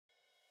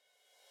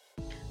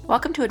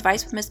Welcome to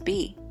Advice with Miss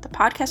B, the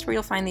podcast where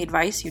you'll find the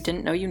advice you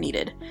didn't know you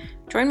needed.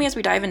 Join me as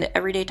we dive into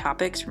everyday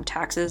topics from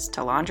taxes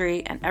to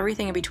laundry and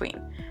everything in between.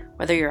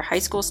 Whether you're a high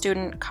school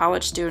student,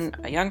 college student,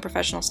 a young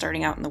professional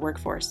starting out in the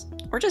workforce,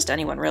 or just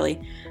anyone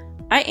really,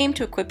 I aim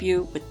to equip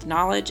you with the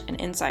knowledge and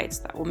insights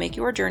that will make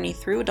your journey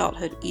through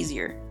adulthood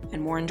easier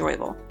and more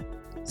enjoyable.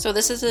 So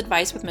this is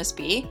Advice with Miss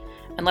B,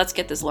 and let's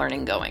get this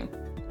learning going.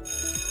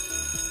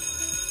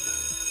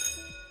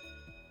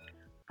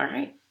 All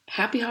right.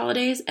 Happy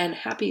holidays and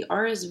happy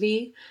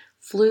RSV,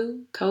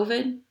 flu,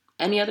 COVID,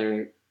 any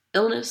other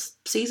illness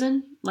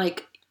season.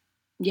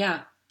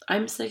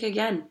 I'm sick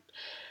again.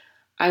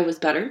 I was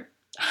better.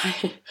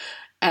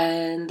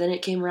 And then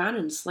it came around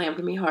and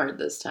slammed me hard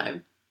this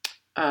time.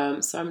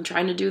 So I'm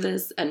trying to do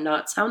this and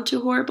not sound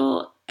too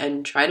horrible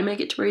and try to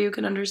make it to where you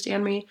can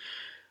understand me.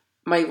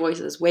 My voice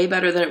is way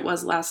better than it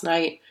was last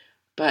night,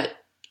 but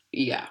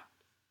yeah.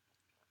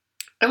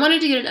 I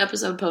wanted to get an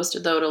episode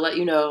posted, though, to let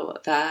you know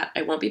that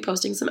I won't be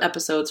posting some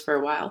episodes for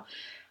a while.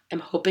 I'm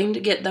hoping to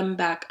get them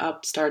back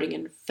up starting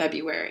in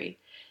February.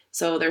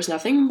 So there's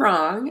nothing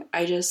wrong.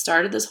 I just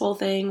started this whole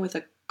thing with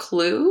a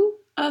clue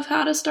of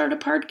how to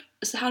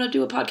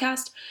do a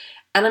podcast,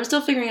 and I'm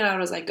still figuring it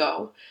out as I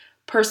go.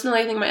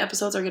 Personally, I think my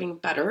episodes are getting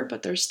better,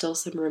 but there's still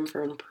some room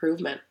for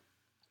improvement.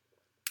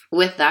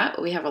 With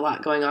that, we have a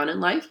lot going on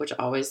in life, which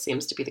always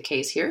seems to be the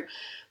case here.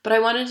 But I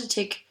wanted to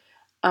take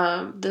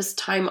this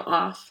time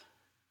off,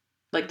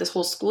 like this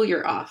whole school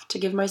year off, to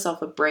give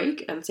myself a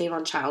break and save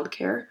on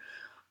childcare.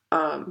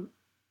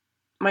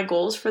 My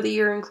goals for the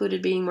year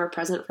included being more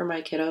present for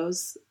my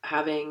kiddos,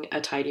 having a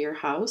tidier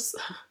house,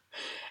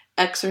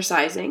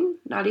 exercising,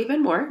 not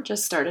even more,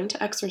 just starting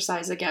to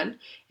exercise again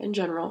in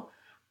general,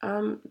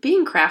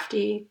 being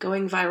crafty,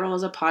 going viral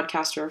as a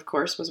podcaster, of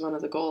course, was one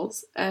of the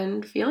goals,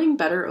 and feeling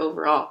better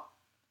overall.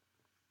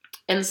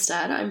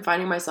 Instead, I'm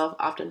finding myself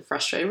often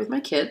frustrated with my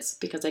kids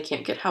because I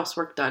can't get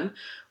housework done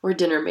or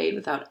dinner made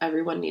without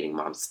everyone needing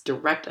mom's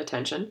direct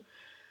attention.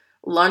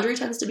 Laundry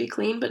tends to be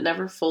clean but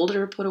never folded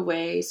or put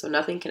away, so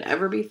nothing can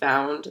ever be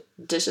found.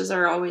 Dishes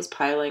are always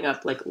piling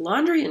up.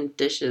 Laundry and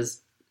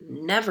dishes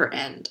never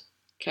end,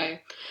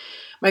 okay?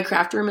 My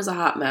craft room is a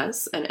hot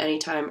mess, and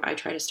anytime I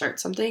try to start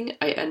something,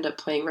 I end up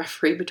playing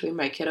referee between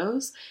my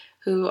kiddos,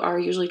 who are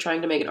usually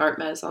trying to make an art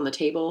mess on the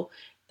table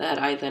that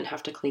I then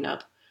have to clean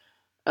up.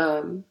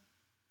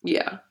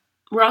 Yeah.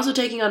 We're also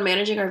taking on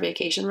managing our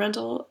vacation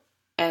rental,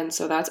 and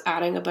so that's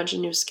adding a bunch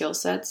of new skill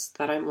sets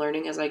that I'm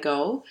learning as I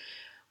go,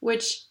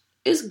 which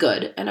is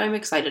good, and I'm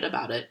excited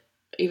about it.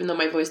 Even though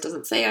my voice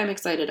doesn't say I'm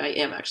excited, I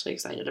am actually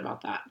excited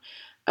about that.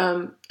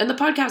 And the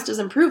podcast is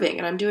improving,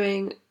 and I'm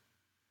doing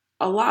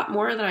a lot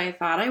more than I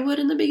thought I would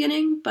in the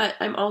beginning, but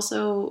I'm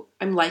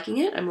liking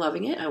it, I'm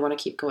loving it, I want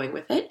to keep going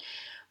with it.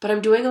 But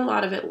I'm doing a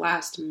lot of it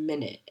last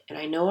minute, and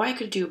I know I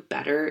could do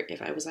better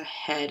if I was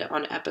ahead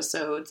on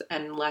episodes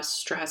and less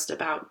stressed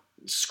about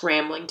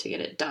scrambling to get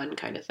it done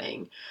kind of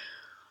thing.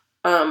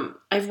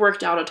 I've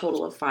worked out a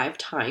total of 5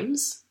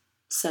 times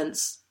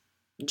since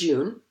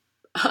June.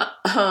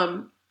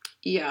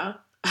 Yeah,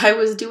 I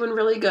was doing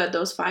really good.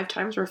 Those 5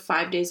 times were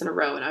 5 days in a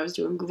row, and I was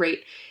doing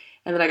great.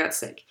 And then I got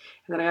sick,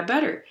 and then I got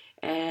better,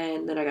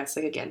 and then I got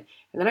sick again,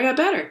 and then I got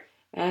better,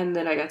 and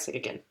then I got sick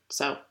again.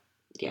 So,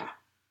 yeah.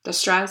 The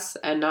stress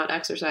and not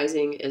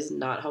exercising is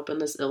not helping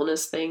this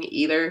illness thing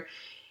either.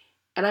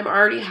 And I'm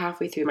already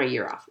halfway through my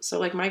year off.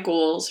 So my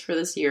goals for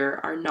this year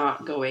are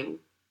not going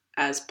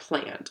as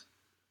planned.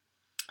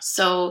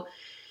 So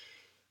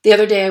the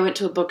other day I went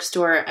to a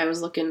bookstore. I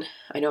was looking,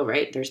 I know,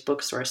 right? There's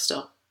bookstores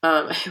still.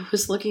 I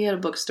was looking at a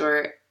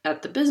bookstore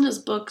at the business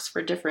books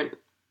for different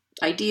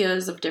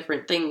ideas of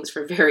different things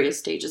for various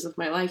stages of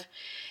my life.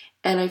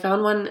 And I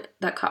found one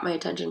that caught my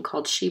attention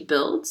called She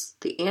Builds,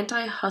 the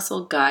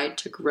Anti-Hustle Guide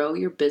to Grow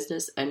Your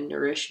Business and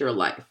Nourish Your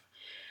Life.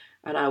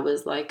 And I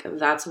was like,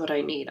 that's what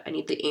I need. I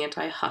need the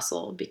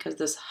anti-hustle, because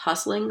this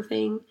hustling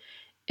thing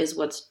is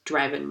what's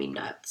driving me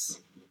nuts.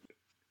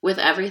 With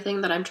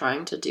everything that I'm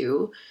trying to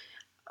do,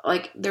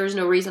 there's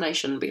no reason I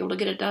shouldn't be able to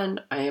get it done.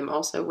 I am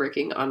also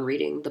working on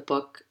reading the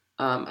book.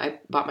 I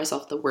bought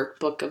myself the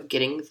workbook of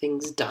getting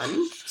things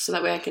done, so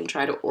that way I can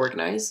try to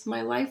organize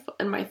my life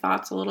and my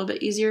thoughts a little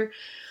bit easier.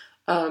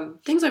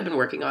 Things I've been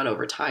working on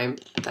over time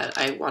that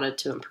I wanted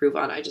to improve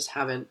on. I just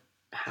haven't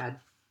had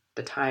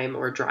the time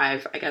or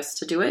drive, I guess,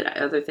 to do it.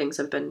 Other things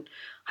have been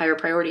higher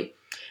priority.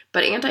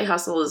 But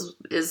anti-hustle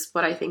is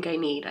what I think I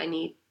need. I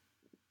need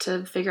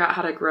to figure out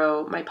how to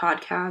grow my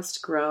podcast,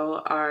 grow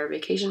our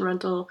vacation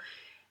rental,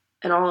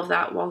 and all of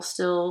that while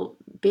still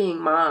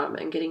being mom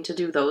and getting to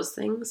do those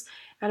things.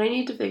 And I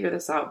need to figure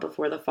this out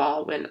before the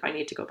fall when I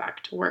need to go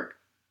back to work.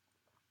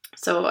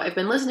 So I've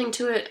been listening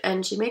to it,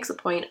 and she makes a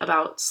point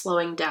about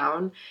slowing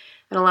down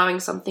and allowing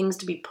some things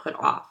to be put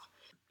off.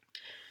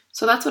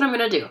 So that's what I'm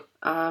going to do.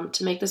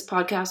 To make this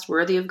podcast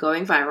worthy of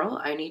going viral,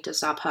 I need to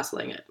stop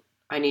hustling it.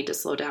 I need to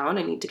slow down,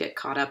 I need to get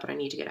caught up, and I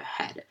need to get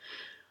ahead.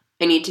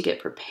 I need to get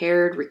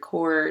prepared,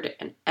 record,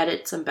 and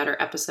edit some better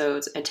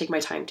episodes, and take my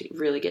time to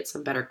really get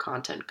some better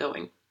content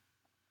going.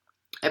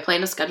 I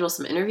plan to schedule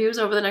some interviews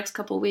over the next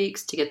couple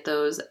weeks to get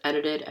those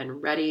edited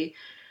and ready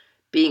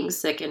being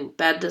sick in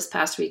bed this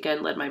past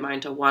weekend led my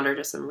mind to wander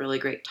to some really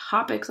great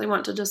topics I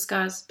want to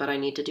discuss, but I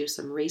need to do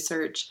some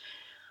research.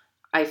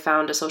 I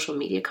found a social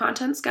media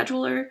content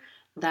scheduler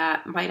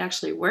that might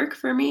actually work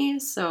for me,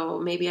 so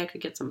maybe I could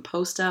get some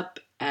posts up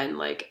and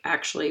like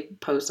actually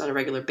post on a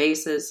regular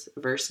basis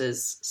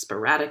versus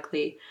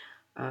sporadically.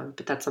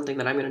 But that's something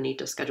that I'm going to need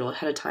to schedule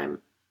ahead of time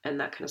and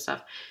that kind of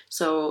stuff.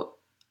 So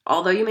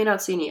although you may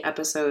not see any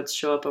episodes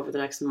show up over the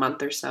next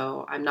month or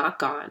so, I'm not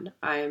gone.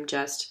 I am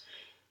just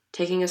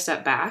taking a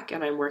step back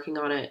and I'm working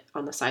on it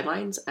on the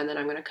sidelines, and then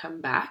I'm going to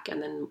come back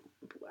and then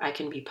I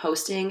can be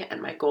posting,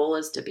 and my goal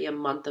is to be a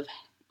month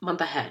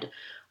ahead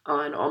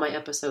on all my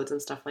episodes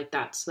and stuff like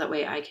that, so that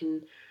way I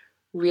can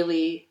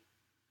really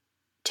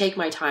take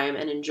my time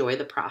and enjoy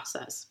the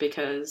process,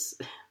 because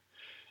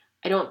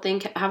I don't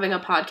think having a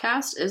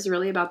podcast is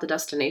really about the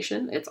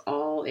destination. It's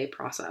all a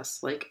process.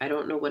 Like, I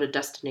don't know what a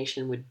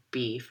destination would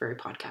be for a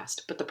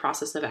podcast, but the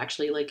process of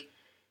actually like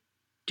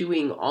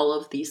doing all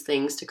of these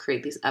things to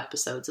create these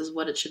episodes is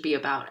what it should be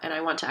about. And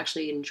I want to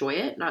actually enjoy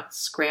it, not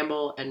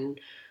scramble and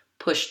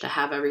push to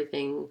have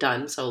everything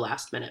done so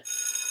last minute.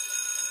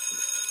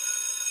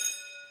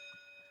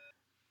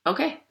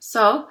 Okay,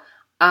 so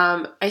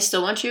I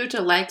still want you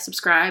to like,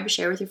 subscribe,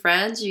 share with your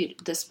friends.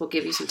 This will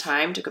give you some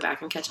time to go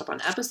back and catch up on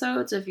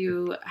episodes if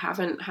you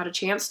haven't had a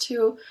chance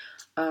to.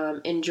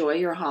 Enjoy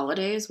your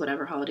holidays,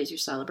 whatever holidays you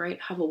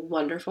celebrate. Have a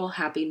wonderful,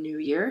 happy new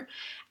year.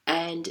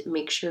 And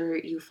make sure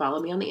you follow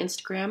me on the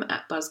Instagram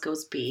at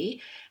BuzzGoesB,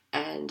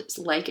 and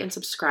like and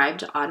subscribe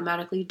to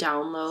automatically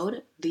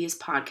download these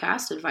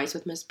podcasts, Advice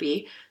with Miss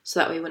B, so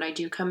that way when I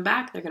do come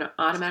back, they're going to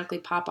automatically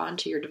pop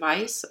onto your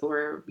device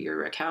or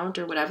your account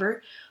or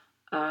whatever.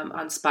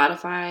 On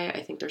Spotify,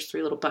 I think there's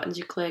 3 little buttons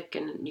you click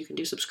and you can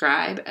do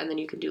subscribe, and then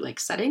you can do like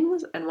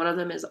settings, and one of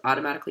them is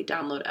automatically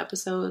download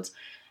episodes.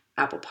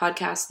 Apple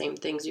Podcasts, same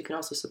things. You can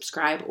also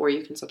subscribe, or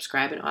you can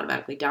subscribe and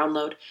automatically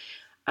download.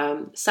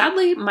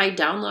 Sadly, my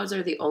downloads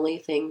are the only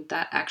thing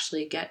that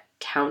actually get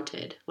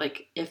counted.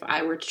 Like, if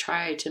I were to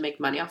try to make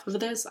money off of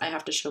this, I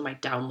have to show my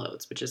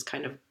downloads, which is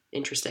kind of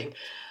interesting.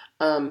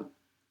 But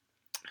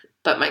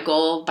my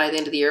goal by the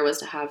end of the year was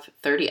to have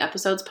 30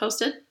 episodes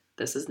posted.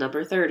 This is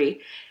number 30.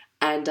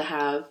 And to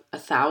have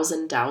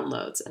 1,000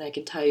 downloads. And I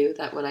can tell you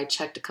that when I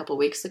checked a couple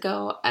weeks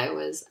ago, I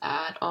was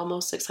at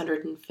almost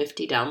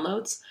 650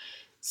 downloads.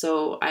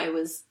 So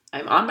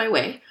I'm on my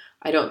way.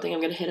 I don't think I'm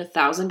going to hit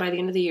 1,000 by the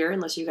end of the year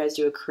unless you guys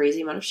do a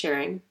crazy amount of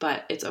sharing,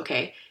 but it's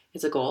okay.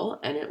 It's a goal,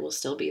 and it will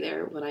still be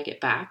there when I get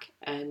back,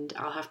 and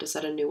I'll have to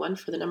set a new one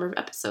for the number of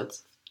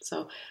episodes.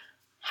 So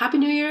Happy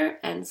New Year,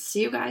 and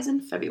see you guys in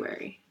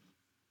February.